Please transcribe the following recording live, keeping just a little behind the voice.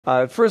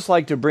I'd first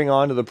like to bring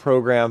onto the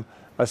program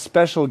a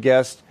special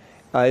guest.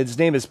 His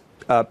name is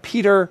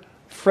Peter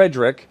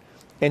Frederick,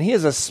 and he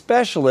is a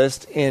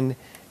specialist in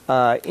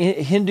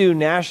Hindu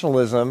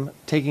nationalism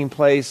taking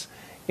place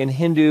in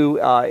Hindu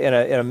in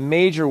a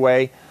major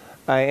way.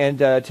 And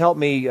to help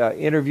me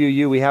interview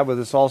you, we have with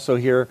us also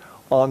here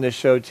on this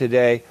show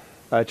today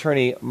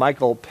attorney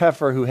Michael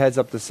Peffer, who heads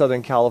up the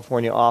Southern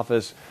California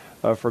office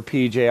for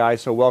PJI.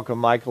 So welcome,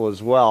 Michael,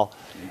 as well.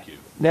 Thank you.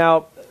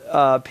 Now,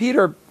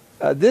 Peter,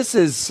 this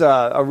is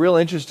a real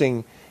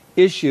interesting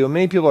issue.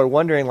 Many people are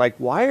wondering, like,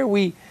 why are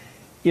we,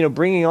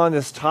 bringing on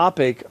this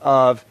topic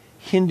of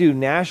Hindu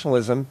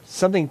nationalism,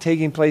 something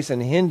taking place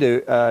in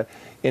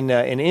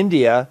in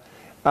India,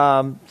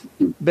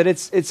 but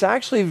it's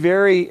actually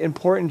very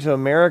important to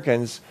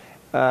Americans,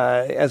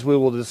 as we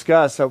will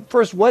discuss. So,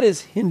 first, what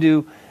is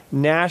Hindu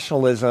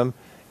nationalism,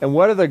 and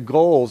what are the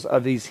goals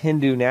of these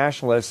Hindu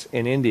nationalists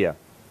in India?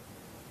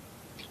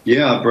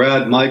 Yeah,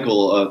 Brad,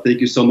 Michael, thank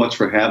you so much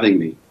for having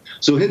me.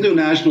 So Hindu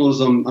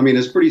nationalism, I mean,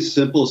 it's pretty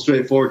simple,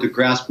 straightforward to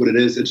grasp what it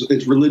is.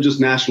 It's religious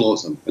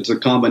nationalism. It's a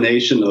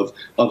combination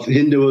of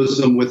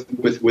Hinduism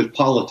with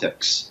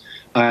politics.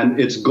 And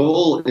its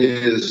goal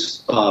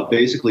is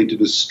basically to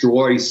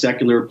destroy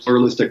secular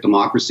pluralistic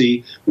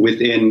democracy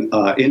within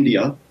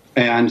India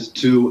and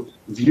to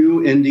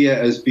view India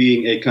as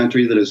being a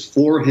country that is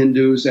for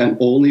Hindus and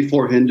only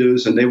for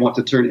Hindus, and they want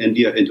to turn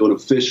India into an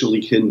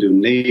officially Hindu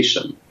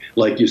nation,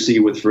 like you see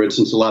with, for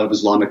instance, a lot of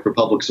Islamic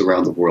republics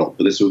around the world.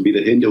 But this would be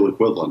the Hindu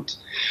equivalent.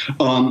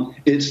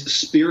 It's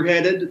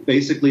spearheaded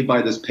basically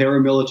by this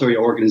paramilitary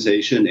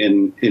organization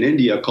in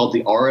India called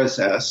the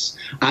RSS,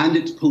 and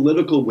its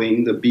political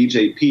wing, the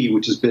BJP,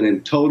 which has been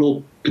in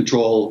total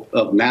control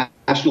of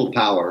national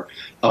power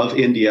of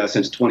India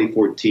since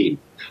 2014.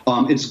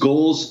 Its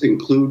goals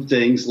include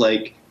things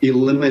like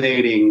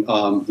eliminating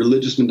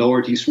religious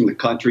minorities from the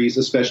countries,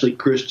 especially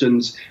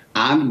Christians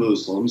and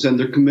Muslims, and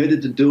they're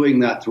committed to doing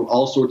that through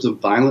all sorts of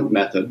violent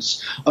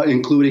methods,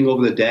 including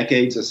over the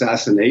decades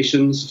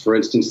assassinations. For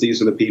instance,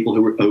 these are the people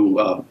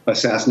who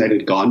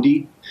assassinated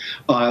Gandhi.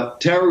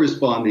 Terrorist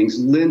bombings,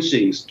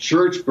 lynchings,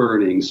 church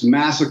burnings,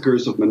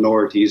 massacres of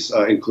minorities,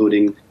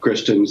 including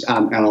Christians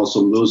and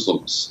also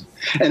Muslims.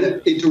 And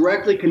it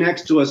directly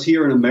connects to us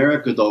here in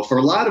America, though, for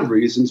a lot of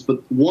reasons, but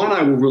one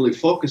I will really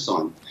focus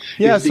on.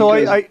 Yeah, so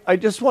I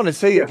just want to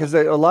say, because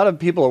a lot of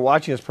people are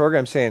watching this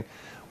program saying,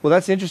 well,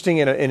 that's interesting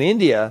in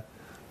India,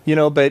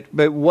 but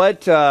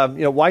what,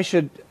 why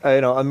should,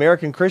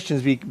 American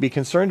Christians be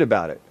concerned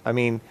about it? I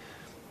mean,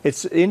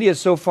 India is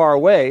so far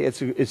away.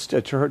 It's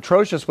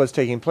atrocious what's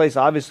taking place.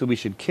 Obviously, we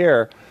should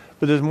care,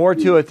 but there's more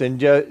to it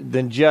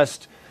than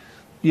just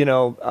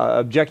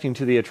objecting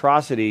to the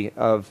atrocity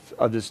of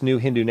this new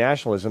Hindu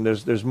nationalism.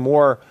 There's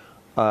more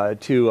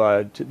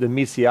to than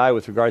meets the eye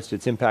with regards to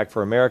its impact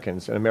for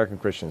Americans and American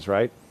Christians,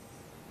 right?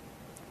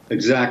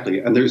 Exactly,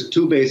 and there's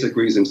two basic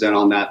reasons then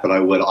on that I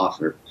would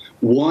offer.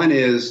 One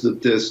is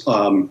that this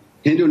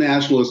Hindu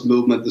nationalist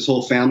movement, this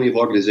whole family of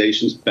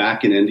organizations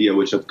back in India,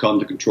 which have come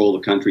to control the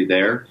country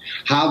there,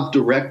 have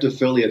direct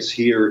affiliates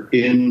here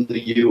in the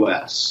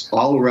U.S.,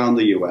 all around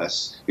the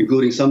U.S.,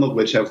 including some of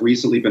which have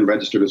recently been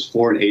registered as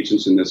foreign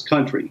agents in this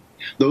country.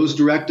 Those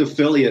direct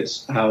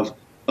affiliates have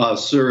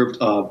served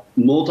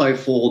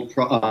multifold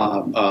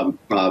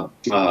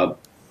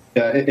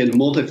in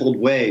multifold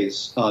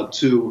ways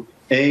to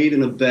aid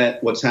and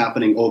abet what's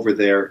happening over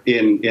there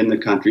in the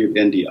country of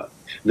India.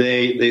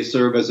 They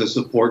serve as a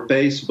support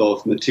base,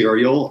 both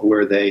material,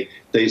 where they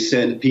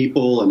send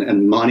people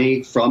and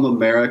money from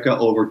America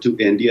over to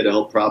India to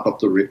help prop up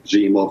the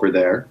regime over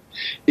there.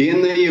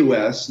 In the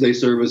U.S., they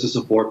serve as a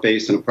support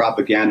base and a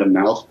propaganda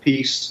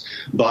mouthpiece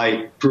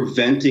by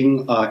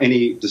preventing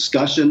any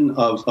discussion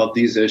of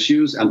these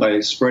issues and by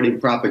spreading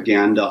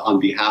propaganda on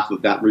behalf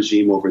of that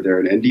regime over there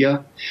in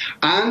India.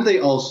 And they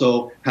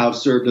also have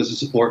served as a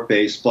support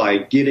base by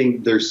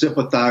getting their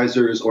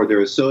sympathizers or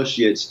their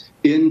associates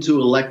into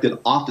elected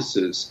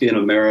offices in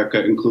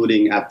America,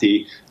 including at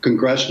the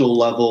congressional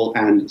level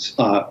and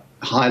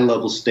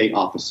high-level state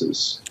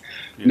offices.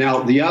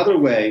 Now, the other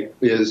way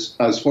is,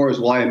 as far as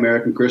why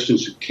American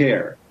Christians should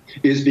care,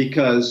 is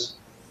because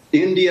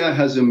India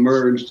has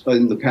emerged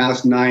in the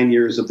past 9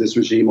 years of this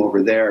regime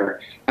over there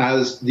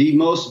as the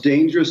most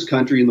dangerous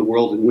country in the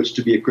world in which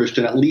to be a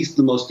Christian, at least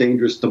the most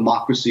dangerous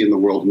democracy in the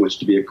world in which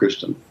to be a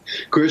Christian.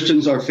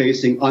 Christians are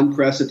facing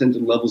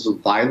unprecedented levels of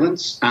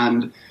violence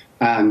and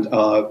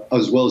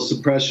as well as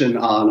suppression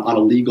on a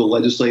legal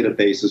legislative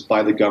basis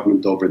by the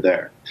government over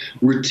there.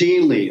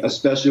 Routinely,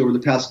 especially over the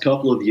past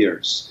couple of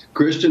years,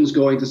 Christians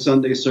going to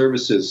Sunday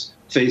services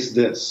face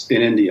this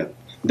in India.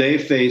 They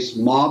face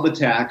mob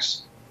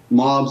attacks,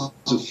 mobs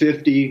of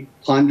 50,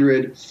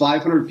 100,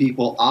 500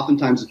 people,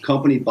 oftentimes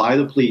accompanied by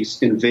the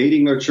police,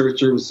 invading their church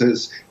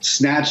services,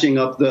 snatching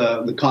up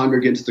the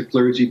congregants, the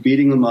clergy,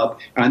 beating them up,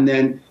 and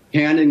then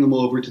handing them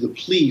over to the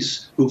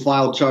police who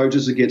filed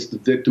charges against the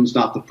victims,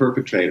 not the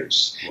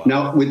perpetrators. Wow.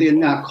 Now, within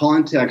that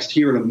context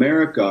here in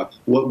America,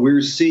 what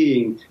we're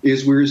seeing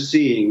is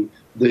the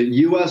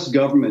U.S.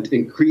 government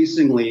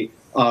increasingly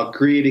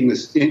creating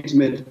this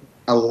intimate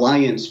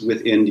alliance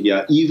with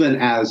India, even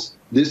as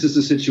this is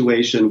a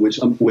situation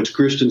which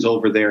Christians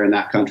over there in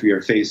that country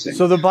are facing.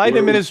 So the Biden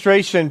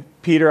administration,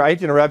 Peter, I hate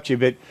to interrupt you,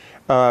 but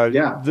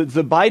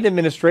the Biden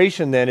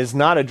administration then is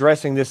not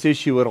addressing this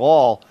issue at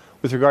all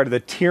with regard to the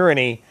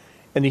tyranny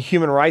and the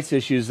human rights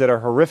issues that are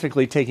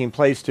horrifically taking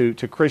place to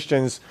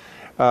Christians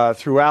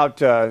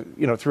throughout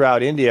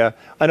India.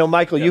 I know,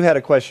 Michael, you had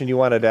a question you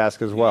wanted to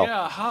ask as well.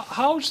 Yeah,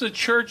 how's the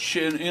church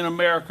in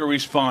America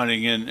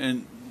responding?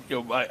 And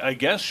I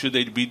guess should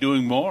they be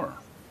doing more?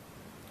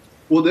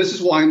 Well, this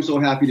is why I'm so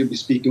happy to be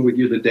speaking with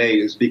you today,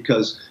 is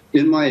because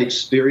in my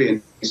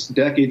experience,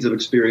 decades of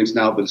experience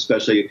now, but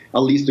especially at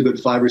least a good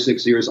 5 or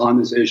 6 years on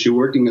this issue,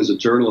 working as a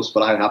journalist,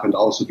 but I happen to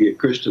also be a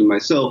Christian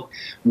myself,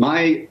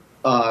 my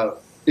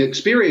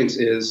experience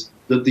is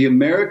that the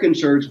American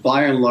church,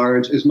 by and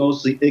large, is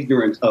mostly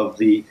ignorant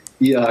of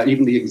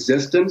even the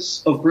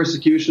existence of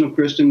persecution of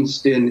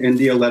Christians in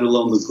India, let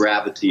alone the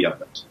gravity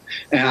of it.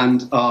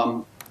 And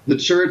the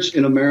church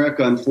in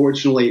America,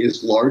 unfortunately,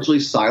 is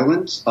largely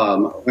silent,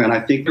 and I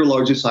think they're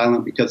largely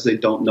silent because they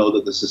don't know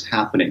that this is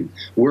happening.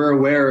 We're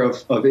aware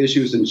of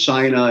issues in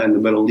China and the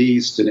Middle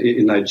East and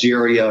in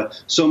Nigeria,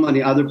 so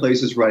many other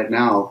places right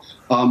now,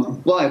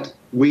 but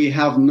we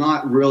have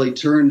not really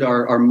turned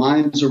our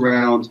minds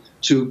around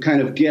to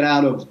kind of get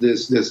out of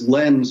this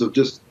lens of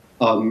just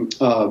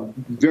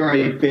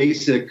very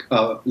basic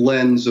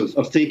lens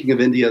of thinking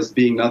of India as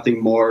being nothing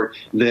more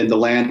than the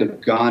land of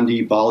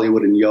Gandhi,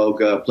 Bollywood, and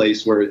yoga, a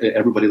place where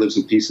everybody lives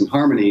in peace and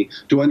harmony,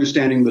 to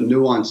understanding the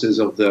nuances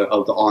of the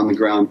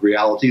on-the-ground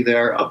reality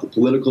there, of the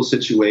political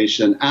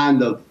situation,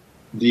 and of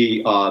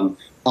the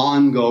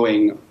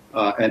ongoing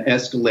and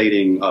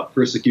escalating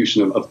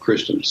persecution of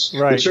Christians.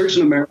 Right. The church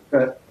in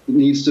America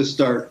needs to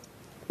start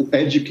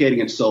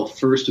educating itself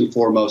first and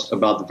foremost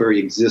about the very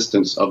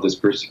existence of this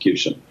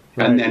persecution,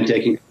 and then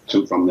taking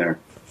action from there.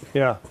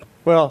 Yeah.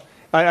 Well,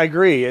 I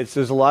agree.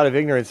 There's a lot of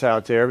ignorance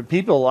out there.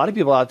 A lot of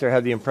people out there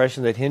have the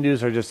impression that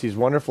Hindus are just these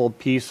wonderful,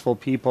 peaceful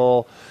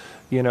people,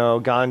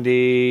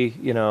 Gandhi,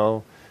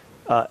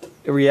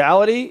 In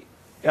reality,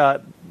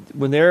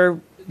 when they're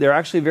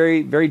actually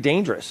very, very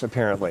dangerous,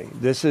 apparently.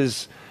 This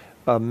is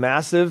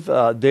massive.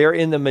 They're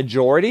in the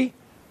majority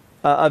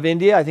of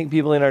India. I think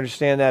people need to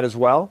understand that as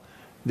well.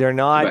 They're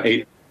not,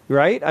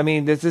 right? I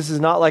mean, this is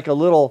not like a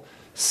little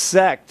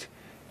sect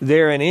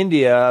there in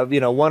India,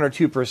 1 or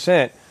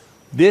 2%.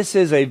 This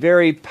is a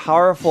very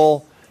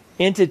powerful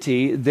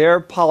entity. Their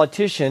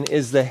politician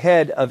is the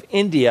head of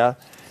India,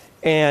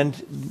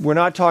 and we're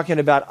not talking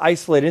about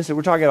isolated incidents.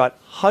 We're talking about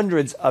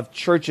hundreds of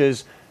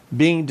churches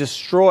being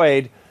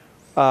destroyed,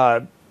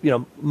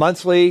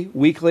 monthly,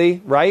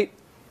 weekly, right?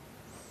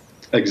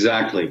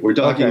 Exactly. We're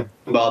talking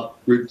about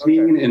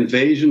routine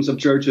invasions of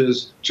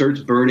churches,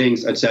 church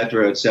burnings, et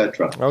cetera, et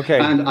cetera. Okay.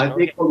 And I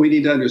think what we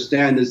need to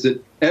understand is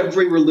that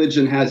every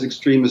religion has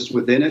extremists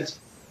within it,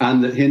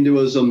 and that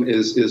Hinduism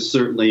is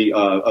certainly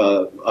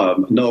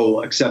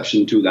no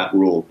exception to that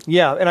rule.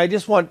 Yeah, and I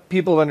just want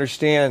people to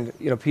understand,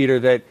 Peter,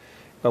 that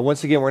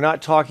once again, we're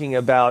not talking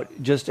about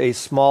just a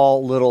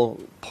small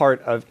little part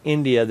of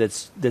India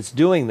that's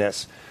doing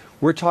this.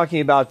 We're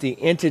talking about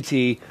the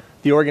entity,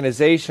 the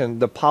organization,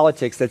 the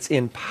politics that's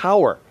in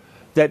power,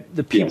 that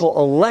the people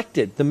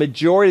elected, the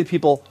majority of the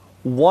people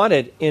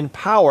wanted in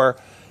power.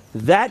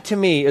 That, to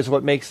me, is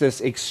what makes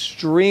this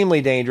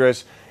extremely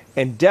dangerous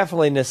and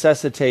definitely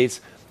necessitates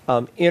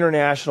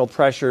international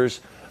pressures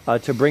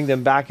to bring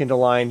them back into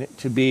line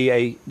to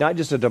be not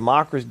just a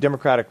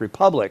democratic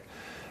republic,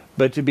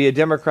 but to be a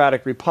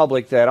democratic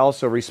republic that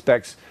also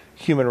respects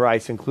human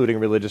rights, including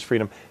religious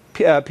freedom.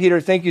 Peter,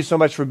 thank you so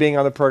much for being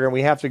on the program.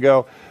 We have to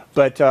go,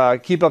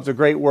 but keep up the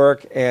great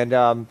work, and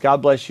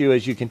God bless you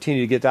as you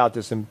continue to get out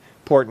this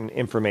important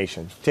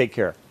information. Take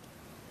care.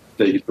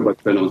 Thank you so much,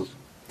 Ben.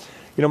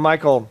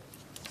 Michael,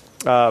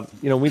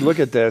 we look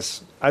at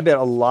this. I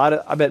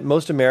bet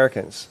most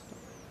Americans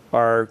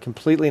are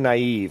completely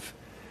naive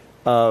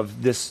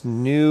of this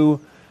new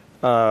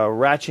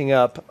ratcheting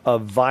up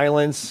of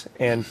violence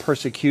and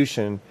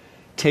persecution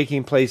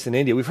taking place in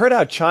India. We've heard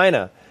how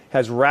China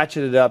has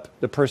ratcheted up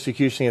the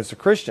persecution against the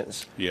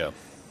Christians. Yeah.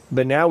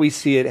 But now we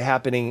see it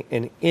happening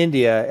in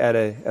India at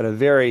a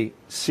very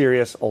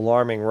serious,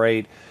 alarming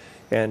rate.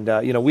 And,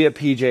 we at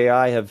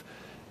PJI have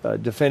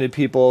defended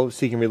people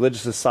seeking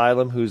religious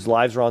asylum whose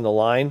lives are on the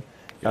line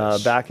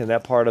back in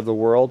that part of the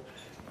world.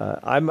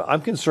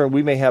 I'm concerned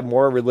we may have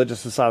more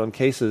religious asylum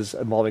cases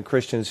involving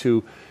Christians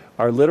who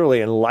are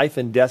literally in life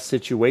and death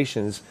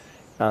situations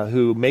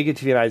who make it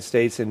to the United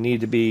States and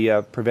need to be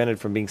prevented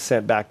from being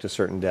sent back to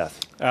certain death.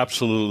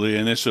 Absolutely,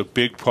 and it's a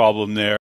big problem there.